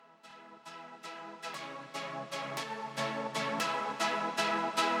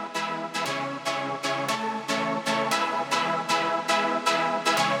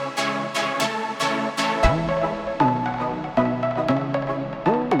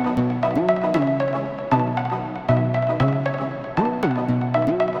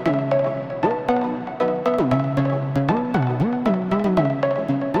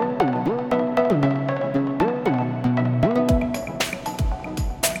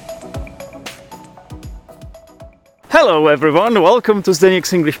Hello everyone, welcome to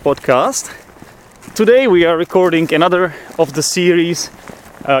Zdeněk's English podcast. Today we are recording another of the series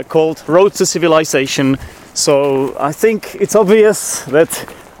called Road to Civilization. So I think it's obvious that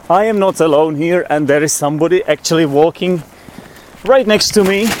I am not alone here and there is somebody actually walking right next to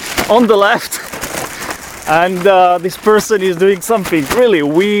me on the left. And this person is doing something really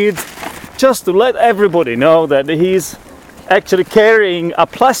weird just to let everybody know that he's actually carrying a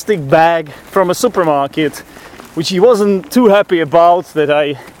plastic bag from a supermarket, which he wasn't too happy about that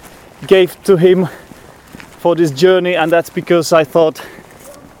I gave to him for this journey, and that's because I thought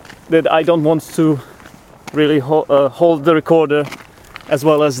that I don't want to really hold the recorder as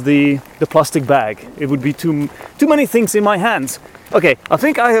well as the plastic bag. It would be too many things in my hands. Okay, I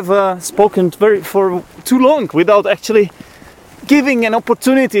think I have spoken for too long without actually giving an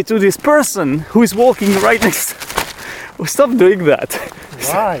opportunity to this person who is walking right next. Stop doing that.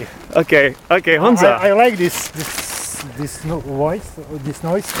 Why? Okay, Honza. I like this voice, this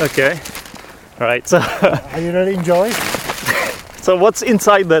noise. Okay, right. So I really enjoy. So what's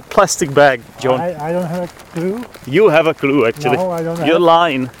inside that plastic bag, John? I don't have a clue. You have a clue, actually. No, I don't have. You're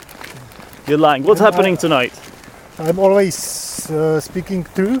lying. You're lying. What's happening tonight? I'm always speaking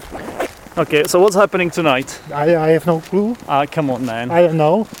true. Okay, so what's happening tonight? I have no clue. Come on, man. I don't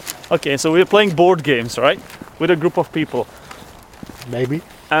know. Okay, so we're playing board games, right? With a group of people. Maybe.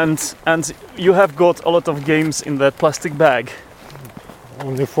 And you have got a lot of games in that plastic bag.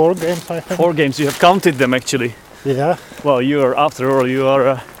 Only 4 games, I think. 4 games. You have counted them, actually. Yeah. Well, after all, you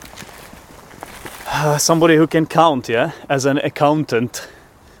are somebody who can count, yeah? As an accountant.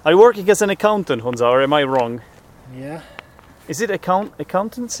 Are you working as an accountant, Honza, or am I wrong? Yeah. Is it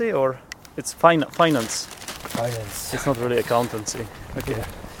accountancy or it's finance? Finance. It's not really accountancy. Okay. Yeah.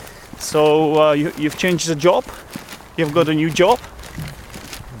 So you've changed the job? You've got a new job?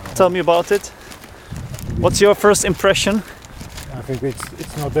 No. Tell me about it. What's your first impression? I think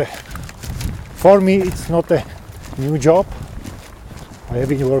it's not for me it's not a new job. I have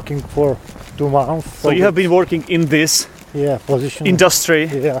been working for 2 months. So you have been working in this position. Industry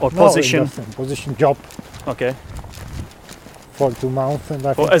or position? Position job. Okay. For 2 months, and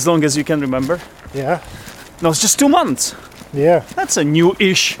I think as long as you can remember? Yeah. No, it's just 2 months. Yeah. That's a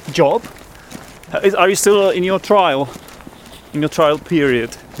new-ish job. Are you still in your trial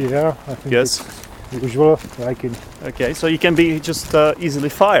period? Yeah, I think yes. It's usual, like in... Okay, so you can be just easily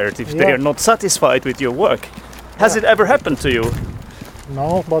fired if they are not satisfied with your work. Has it ever happened to you?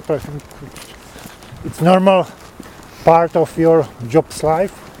 No, but I think it's normal part of your job's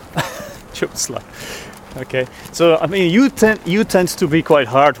life. Job's life. Okay, so I mean you tend to be quite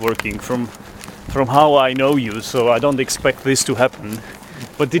hardworking from how I know you, so I don't expect this to happen.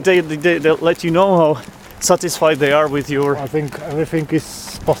 But did they let you know how satisfied they are with your... I think everything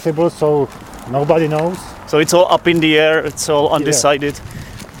is possible, so nobody knows. So it's all up in the air, it's all undecided.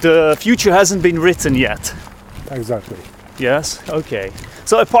 Yeah. The future hasn't been written yet. Exactly. Yes? Okay.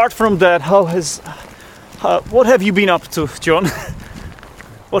 So apart from that, what have you been up to, John?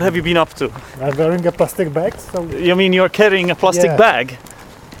 What have you been up to? I'm wearing a plastic bag, so... You mean you're carrying a plastic bag?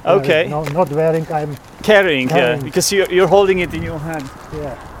 Okay. No, not wearing, I'm... Carrying, yeah, because you're holding it in your hand.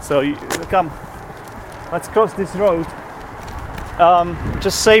 Yeah. So come, let's cross this road,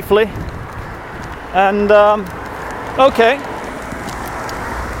 just safely. And okay.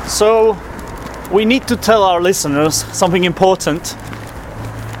 So we need to tell our listeners something important.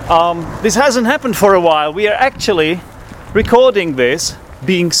 This hasn't happened for a while. We are actually recording this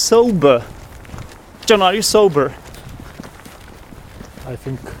being sober. John, are you sober? I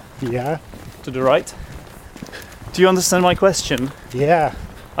think, yeah. To the right. Do you understand my question? Yeah.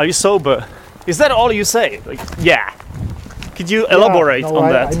 Are you sober? Is that all you say? Like, yeah. Could you elaborate on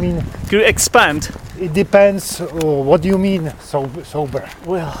that? I mean... Could you expand? It depends. What do you mean, sober?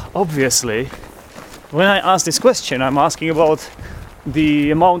 Well, obviously, when I ask this question, I'm asking about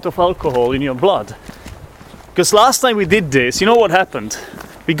the amount of alcohol in your blood. Because last time we did this, you know what happened?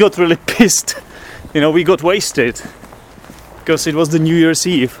 We got really pissed. We got wasted. Because it was the New Year's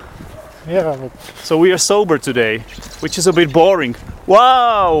Eve. Yeah, but... So we are sober today, which is a bit boring.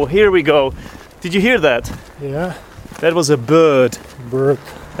 Wow, here we go. Did you hear that? Yeah. That was a bird. Bird.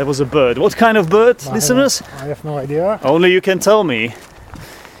 That was a bird. What kind of bird, listeners? I have no idea. Only you can tell me.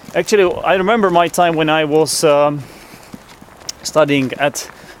 Actually, I remember my time when I was studying at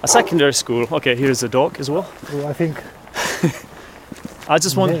a secondary school. Okay, here's a dog as well. Well, I think I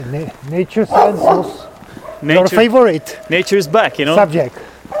just want... nature science was your favorite. Nature is back, subject.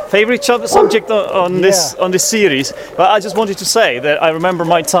 Favorite subject on this series. But I just wanted to say that I remember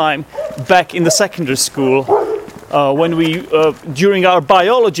my time back in the secondary school when we during our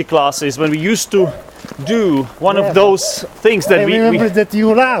biology classes, when we used to do one Yeah, of those things that I we remember that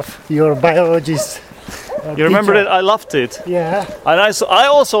you love your biologist. you remember teacher. that I loved it. Yeah. And I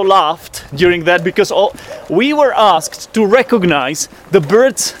also laughed during that because we were asked to recognize the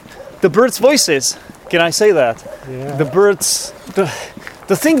birds' voices. Can I say that? Yeah.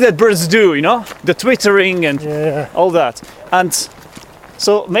 The thing that birds do, you know, the twittering and Yeah. all that. And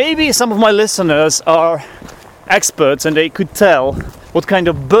so maybe some of my listeners are experts and they could tell what kind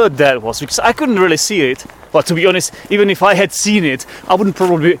of bird that was, because I couldn't really see it. But to be honest, even if I had seen it, I wouldn't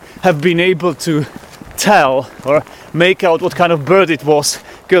probably have been able to tell or make out what kind of bird it was,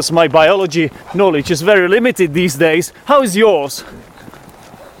 because my biology knowledge is very limited these days. How is yours?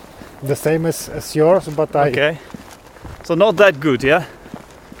 The same as yours, but Okay. So not that good, yeah?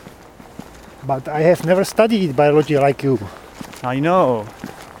 but I have never studied biology like you. I know.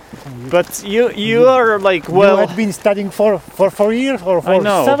 But you are like, You well, had been studying for 4 years or I for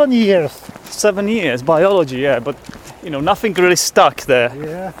know. 7 years. 7 years biology, yeah, but you know, nothing really stuck there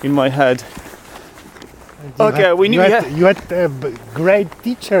Yeah. in my head. And you Okay, had, we knew- you had a great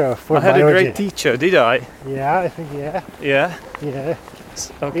teacher for I had biology. a great teacher, did I? Yeah, I think yeah. Yeah. Yeah.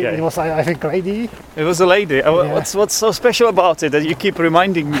 Okay. It was I think lady. It was a lady. Yeah. What's so special about it that you keep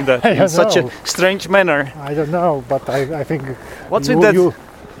reminding me that I in don't such know. a strange manner? I don't know, but I think What's you, with that? you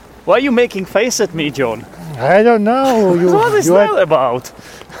Why are you making face at me, John? I don't know. You What is you that had, about?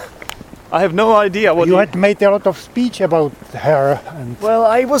 I have no idea what you had made a lot of speech about her and Well,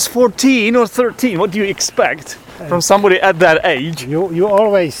 I was 14 or 13. What do you expect from somebody at that age? you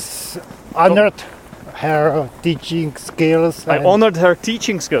always honored her teaching skills. I and- honored her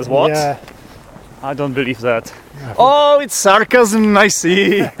teaching skills. What? Yeah. I don't believe that. Oh, it's sarcasm, I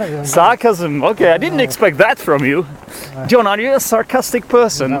see. Sarcasm. Okay, I didn't expect that from you. John, are you a sarcastic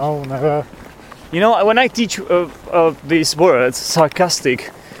person? No, never. You know, when I teach these words, sarcastic,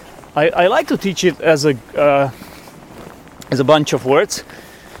 I like to teach it as a bunch of words,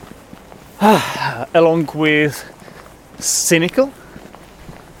 along with cynical,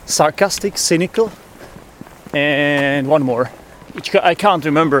 sarcastic, cynical, and one more, which I can't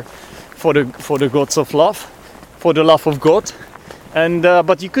remember, for the gods of love, for the love of God. And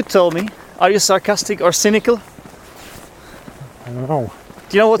but you could tell me, are you sarcastic or cynical? I don't know.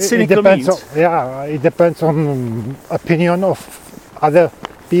 Do you know what It cynical depends means? on, yeah, it depends on opinion of other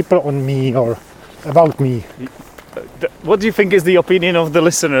people on me or about me. What do you think is the opinion of the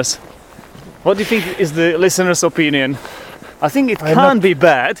listeners? What do you think is the listeners' opinion? I think it I'm can't not- be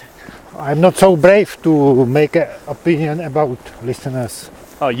bad. I'm not so brave to make an opinion about listeners.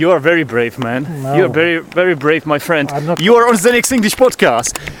 Oh, you are very brave, man. No. You are very, very brave, my friend. I'm not- You are on Zenix English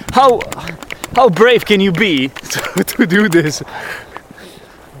podcast. How brave can you be to do this?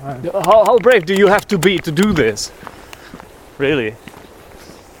 How brave do you have to be to do this? Really?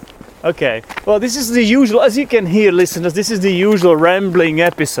 Okay. Well, this is the usual, as you can hear, listeners, this is the usual rambling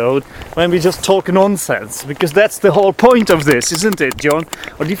episode when we just talk nonsense, because that's the whole point of this, isn't it, John?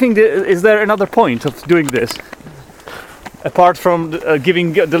 Or do you think is there another point of doing this? Apart from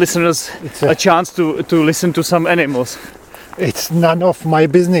giving the listeners It's a chance to listen to some animals. It's none of my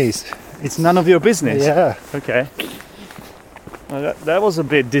business. It's none of your business. Yeah, Okay. Well, that was a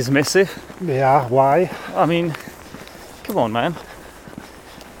bit dismissive. yeah. Why? I mean, come on, man.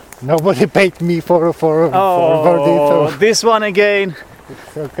 Nobody paid me for Oh, verdict. this one again.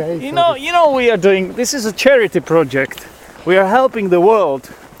 So it's okay. You know, we are doing. This is a charity project. We are helping the world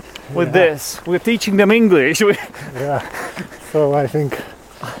with Yeah. this. We're teaching them English. Yeah. So I think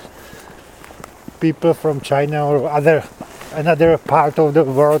people from China or another part of the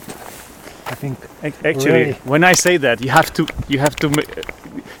world, I think Actually, Really? when I say that, you have to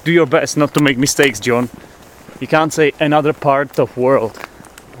do your best not to make mistakes, John. You can't say another part of world.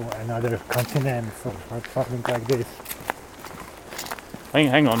 or another continent or something like this.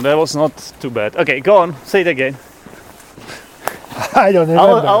 Hang on, that was not too bad. Okay, go on, say it again. I don't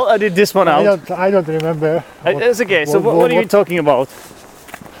remember. I'll edit this one out. I don't remember. It's okay. So what are you talking about?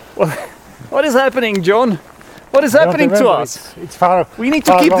 What is happening, John? What is I don't happening to remember. us? It's far. We need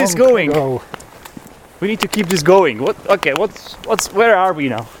to far keep this long going. ago. We need to keep this going. What? Okay. Where are we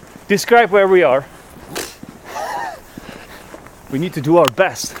now? Describe where we are. We need to do our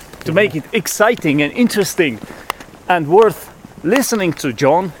best to make it exciting and interesting and worth listening to,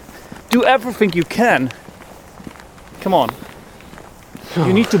 John. Do everything you can. Come on.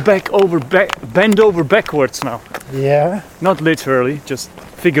 You need to bend over backwards now. Yeah. Not literally, just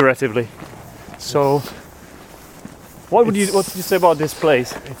figuratively. So, what did you say about this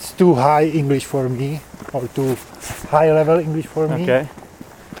place? It's too high English for me, or too high level English for me. Okay.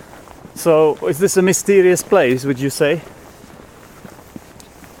 So, is this a mysterious place, would you say?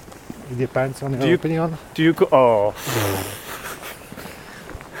 It depends on your opinion. Do you? Oh.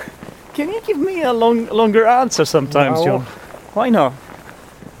 Can you give me a longer answer sometimes, No. John? Why not?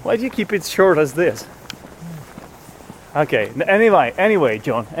 Why do you keep it short as this? Okay. Anyway,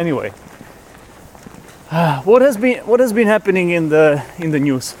 John. Anyway, what has been happening in the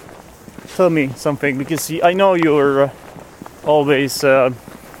news? Tell me something, because I know you're always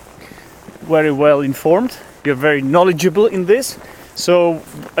very well informed. You're very knowledgeable in this. So,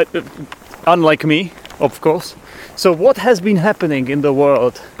 unlike me, of course. So, what has been happening in the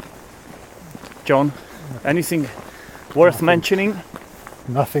world, John? Anything worth mentioning?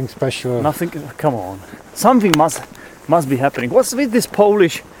 Nothing special. Nothing. Come on. Something must be happening. What's with this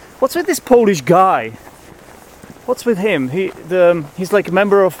Polish guy? What's with him? He's like a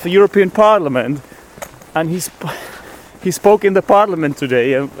member of the European Parliament, and he spoke in the Parliament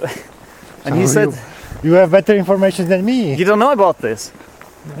today, and he said, "You have better information than me." You don't know about this?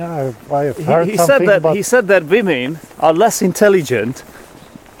 Yeah, I've heard He something. he said that women are less intelligent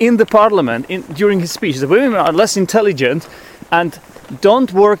in the Parliament. During his speech, the women are less intelligent and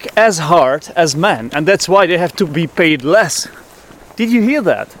don't work as hard as men, and that's why they have to be paid less. Did you hear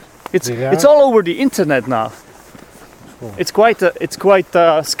that? It's all over the internet now. Oh. It's quite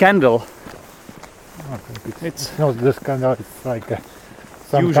a scandal. I think It's not the scandal. It's like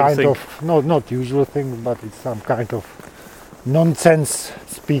some usual kind thing. of not usual thing, but it's some kind of nonsense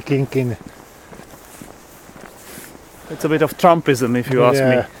speaking in. It's a bit of Trumpism, if you ask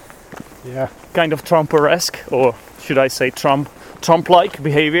me. Yeah, Kind of Trumper-esque, or should I say Trump-like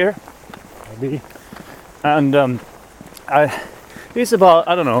behavior. maybe. And he's about,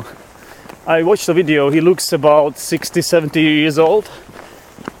 I don't know, I watched the video. He looks about 60, 70 years old.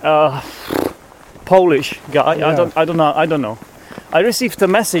 Polish guy. Yeah. I don't know. I received a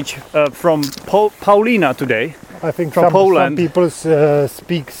message from Paulina today. I think From some Poland. people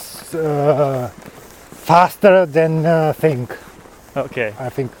speak faster than think. Okay, I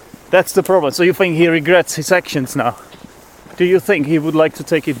think. that's the problem. So you think he regrets his actions now? Do you think he would like to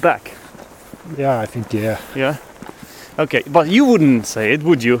take it back? Yeah, I think. Yeah. Yeah? Okay, but you wouldn't say it,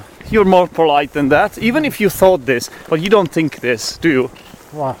 would you? You're more polite than that, even if you thought this, but you don't think this, do you?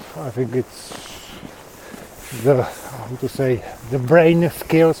 Well, I think it's the brain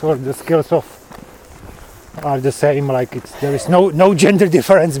skills or the skills of are the same. Like there is no gender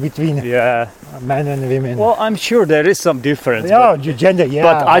difference between Yeah. men and women. Well, I'm sure there is some difference. yeah, gender. Yeah,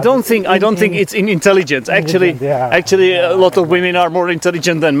 But I don't think it's in intelligence. Actually, yeah. a lot of women are more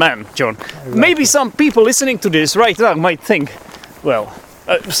intelligent than men, John. Maybe some people listening to this right now might think, well,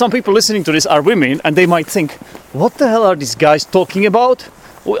 some people listening to this are women, and they might think, what the hell are these guys talking about?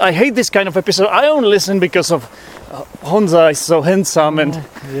 I hate this kind of episode. I only listen because of Honza is so handsome, and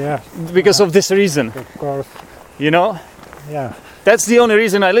Yeah, because of this reason, of course. you know? Yeah, That's the only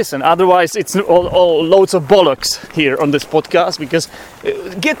reason I listen. Otherwise, it's all loads of bollocks here on this podcast, because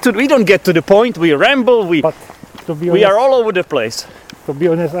we don't get to the point. We ramble. but to be honest, We are all over the place. to be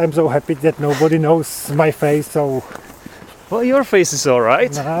honest, I'm so happy that nobody knows my face. So Well, your face is all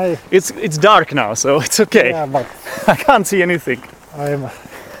right. It's dark now, so it's okay. yeah, but I can't see anything.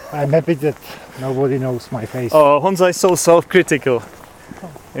 I'm happy that nobody knows my face. Oh, Honza is so self-critical.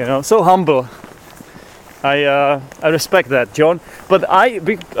 You know, so humble. I respect that, John. But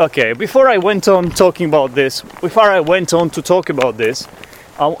before I went on to talk about this,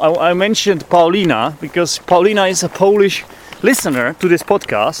 I mentioned Paulina because Paulina is a Polish listener to this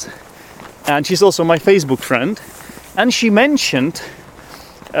podcast, and she's also my Facebook friend. And she mentioned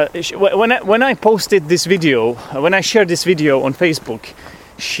when I posted this video, when I shared this video on Facebook,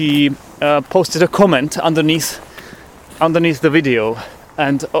 she posted a comment underneath the video.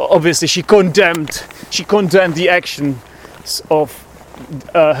 And obviously she condemned the actions of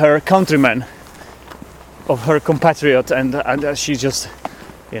her countrymen, of her compatriot, and she just,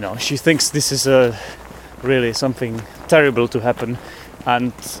 she thinks this is really something terrible to happen,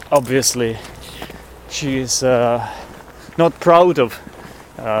 and obviously she is not proud of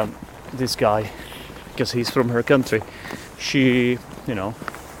this guy because he's from her country. She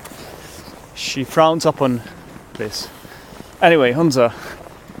frowns upon this. Anyway, Honza,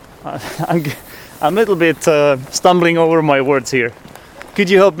 I'm a little bit stumbling over my words here. Could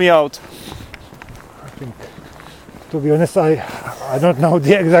you help me out? I think, to be honest, I don't know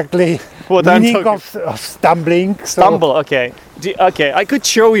the exactly What meaning of stumbling. Stumble, okay. Okay, I could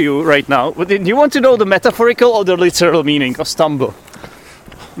show you right now. But do you want to know the metaphorical or the literal meaning of stumble?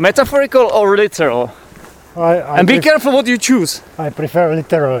 Metaphorical or literal? And be careful what you choose. I prefer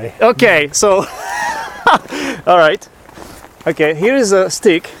literally. Okay, so... Alright. Okay, here is a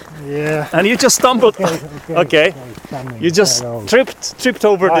stick. Yeah. and you just stumbled. Okay. Something, You just I know. tripped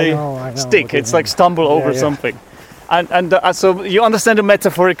over I the know stick. what you It's like mean. stumble over Yeah. something. And so you understand the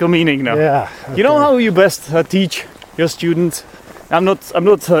metaphorical meaning now. Yeah. You know okay. how you best teach your students? I'm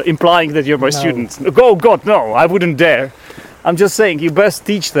not implying that you're my No. students. Oh God, no! I wouldn't dare. I'm just saying you best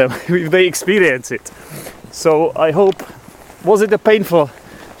teach them if they experience it. So I hope. Was it a painful?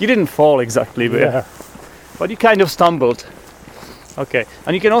 You didn't fall exactly, Yeah. but you kind of stumbled. Okay,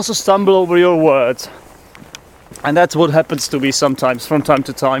 and you can also stumble over your words, and that's what happens to me sometimes, from time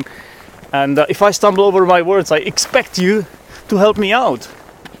to time. And if I stumble over my words, I expect you to help me out.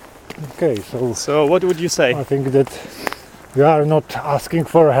 Okay. So So what would you say? I think that we are not asking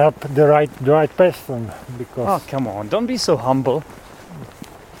for help the right person because. Oh, come on! Don't be so humble.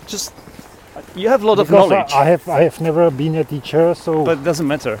 Just you have a lot of because knowledge, I have never been a teacher, so but it doesn't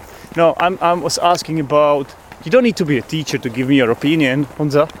matter. No, I was asking about. You don't need to be a teacher to give me your opinion,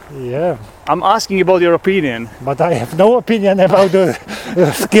 Honza. yeah. I'm asking about your opinion. But I have no opinion about the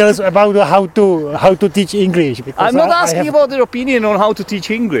skills about how to teach English. Because I'm not I asking have, about your opinion on how to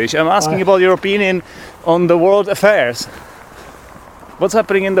teach English. I'm asking about your opinion on the world affairs. What's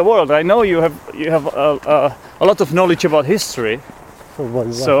happening in the world? I know you have a lot of knowledge about history.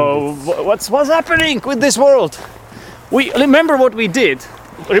 So what's happening with this world? We remember what we did.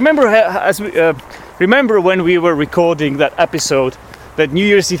 Remember when we were recording that episode, that New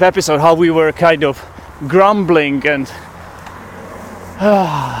Year's Eve episode, how we were kind of grumbling and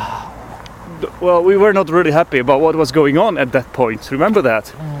well, we were not really happy about what was going on at that point. Remember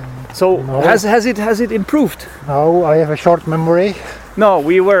that? So No. has it improved? now I have a short memory. No,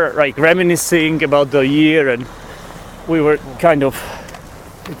 we were like reminiscing about the year, and we were kind of.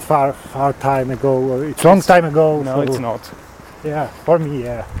 It's far time ago. Or it's long time ago. No, so, it's not. Yeah, for me,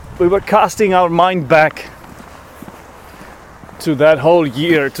 yeah. We were casting our mind back to that whole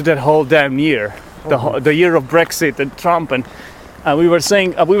year, to that whole damn year, the year of Brexit and Trump, and we were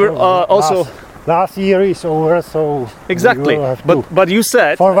saying we were also Last year is over, so exactly. we will have to But you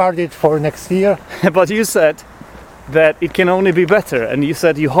said forward it for next year. but you said that it can only be better, and you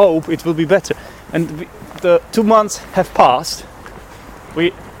said you hope it will be better, and the 2 months have passed.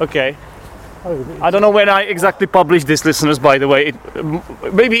 Okay. I don't know when I exactly published this, listeners, by the way.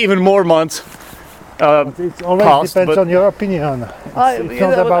 Maybe even more months. It always Past, depends but- on your opinion. It's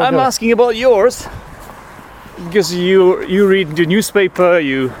not about I'm the- asking about yours, because you read the newspaper,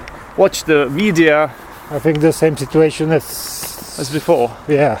 you watch the media I think the same situation as before.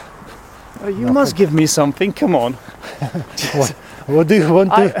 yeah. You must give me something. Come on. What do you want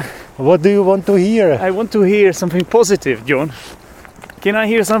to? What do you want to hear? I want to hear something positive, John. Can I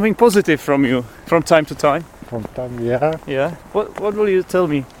hear something positive from you from time to time? From time, yeah, Yeah. What will you tell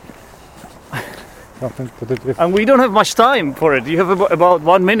me? something positive. And we don't have much time for it. You have about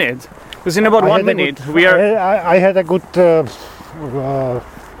 1 minute. Because in about I 1 had a minute good- we are. I had a good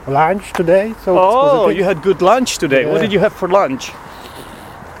lunch today, so it's Oh, positive. you had good lunch today. What Yeah. did you have for lunch?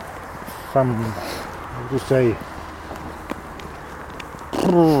 Some, how to say,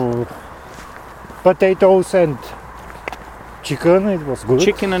 potatoes and chicken. It was good.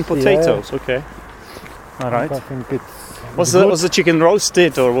 Chicken and potatoes. Okay. All right. I think it's Was good. the chicken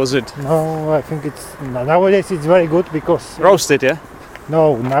roasted or was it No, I think it's nowadays it's very good because roasted? Yeah.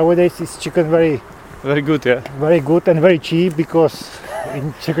 no, nowadays it's chicken Very good. Yeah. very good and very cheap because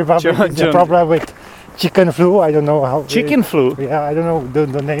in Czech Republic it's a John. problem with chicken flu. I don't know how. Chicken flu. Yeah, I don't know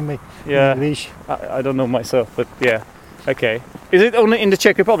the name in Yeah. English. I don't know myself, but yeah. Okay. Is it only in the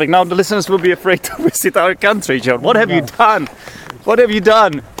Czech Republic? Now the listeners will be afraid to visit our country, John. What have you done? What have you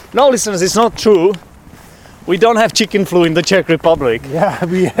done? No, listeners, it's not true. We don't have chicken flu in the Czech Republic. Yeah,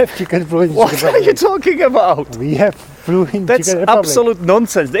 we have chicken flu in Czech What are you Republic. talking about? We have flu in That's Czech Republic. absolute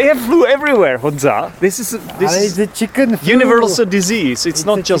nonsense. They have flu everywhere, Honza. This is It's a chicken flu. universal disease. It's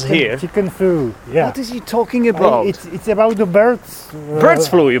not a just chicken, here. Chicken flu. Yeah. What is he talking about? It's about the birds. Birds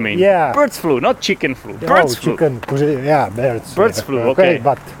flu, you mean? Yeah. Birds flu, not chicken flu. Oh, Birds flu. chicken. Yeah, birds. Birds yeah. flu, okay.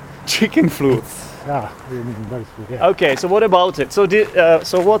 But Chicken flu. yeah, we mean birds flu. Yeah. Okay, so what about it?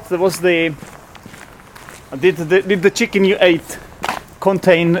 So what was the did the chicken you ate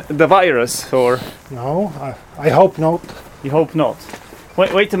contain the virus, or No, I hope not. you hope not?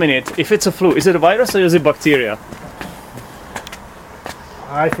 Wait a minute. If it's a flu, is it a virus or is it bacteria?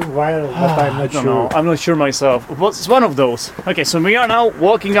 I think virus, but I'm not I don't sure. know. I'm not sure myself. It's one of those. Okay, so we are now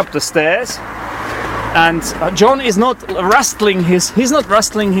walking up the stairs, and John is not rustling he's not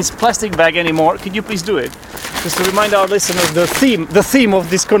rustling his plastic bag anymore. Could you please do it, just to remind our listeners the theme of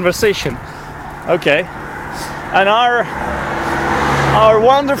this conversation? Okay, and our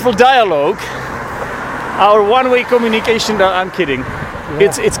wonderful dialogue, our one-way communication. I'm kidding.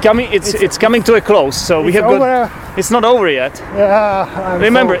 It's coming to a close. So we have over. It's not over yet. Yeah.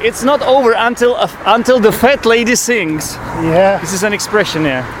 Remember, it's not over until the fat lady sings. Yeah. This is an expression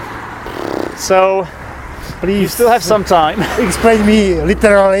here. So Please you still have some time. explain me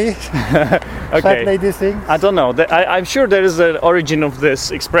literally. Okay. Fat lady thing. I don't know. I'm sure there is an origin of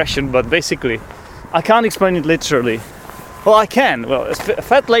this expression, but basically, I can't explain it literally. Well, I can. Well,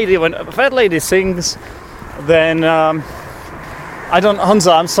 when a fat lady sings, then I don't.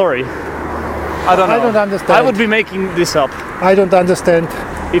 Hansa, I'm sorry. I don't know. I don't understand. I would be making this up. I don't understand.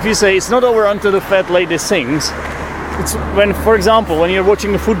 If you say it's not over until the fat lady sings, it's when, for example, when you're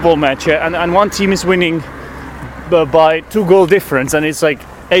watching a football match and one team is winning by 2-goal difference, and it's like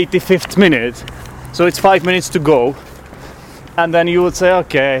 85th minute, so it's 5 minutes to go, and then you would say,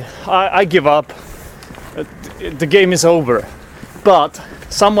 okay, I give up. The game is over. But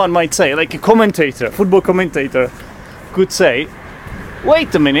someone might say, like a commentator, football commentator, could say,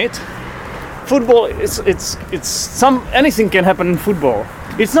 wait a minute. Football, anything can happen in football.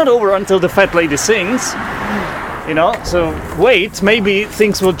 It's not over until the fat lady sings, you know. So wait, maybe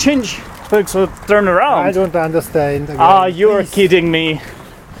things will change. Things will turn around. I don't understand. Again. You're kidding me.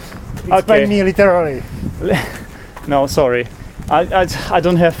 Explain me literally. No, sorry. I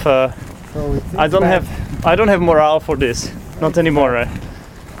don't have. I don't have morale for this. Not anymore.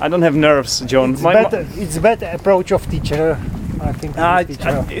 I don't have nerves, John. It's better approach of teacher. I think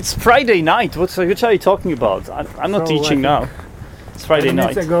it's Friday night. What are you talking about? I'm not teaching now. It's Friday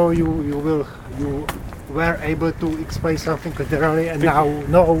night. Minutes ago you were able to explain something literally, and now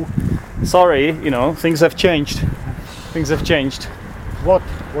no. Sorry, you know, things have changed. Things have changed. What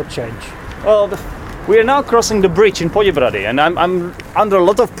changed? Well, we are now crossing the bridge in Poděbrady, and I'm under a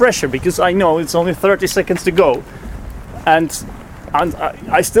lot of pressure because I know it's only 30 seconds to go, and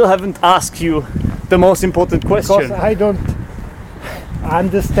I still haven't asked you the most important question. Because I don't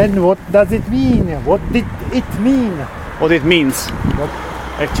understand what does it mean. What did it mean? What it means.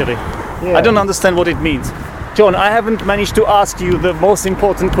 Actually, Yeah. I don't understand what it means. John, I haven't managed to ask you the most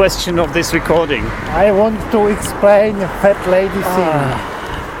important question of this recording. I want to explain a fat lady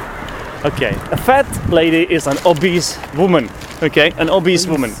thing. Okay, a fat lady is an obese woman. Okay, an obese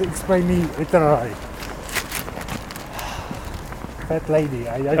woman. Explain me literally. Fat lady.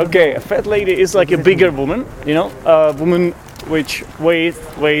 I don't Okay, know. a fat lady is like a bigger woman, you know, a woman which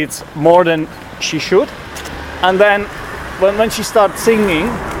weighs more than she should, and then when she starts singing,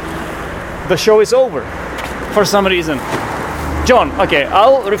 the show is over for some reason. John, okay,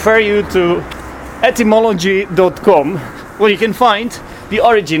 I'll refer you to etymology.com, where you can find the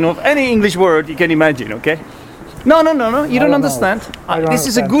origin of any English word you can imagine. Okay? No, you don't understand. This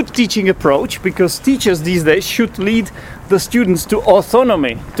is a good teaching approach, because teachers these days should lead the students to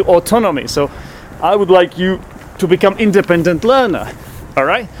autonomy. So I would like you to become independent learner. All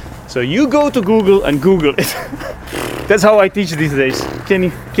right? So you go to Google and Google it. That's how I teach these days. Can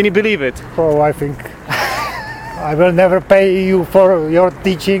you believe it? Oh, I think I will never pay you for your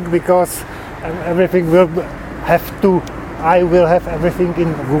teaching, because everything will I will have everything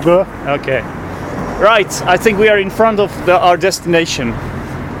in Google. Okay. Right, I think we are in front of our destination.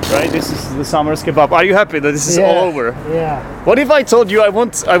 Right, this is the Summer's Kebab. Are you happy that this is all over? Yeah. What if I told you I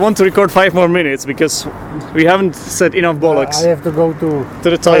want to record 5 more minutes because we haven't said enough bollocks? I have to go to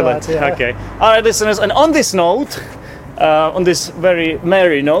the toilet. Yeah. Okay. All right, listeners. And on this note, on this very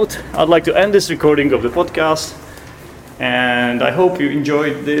merry note, I'd like to end this recording of the podcast. And I hope you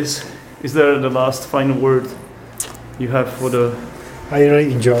enjoyed this. Is there the last final word you have for the? I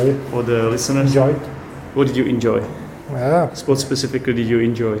really enjoy. For the listeners. Enjoyed. What did you enjoy? Yeah. What specifically did you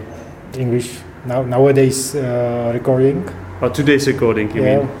enjoy? English. Nowadays recording. Oh, today's recording, you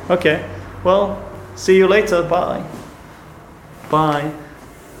mean? Okay. Well, see you later. Bye. Bye.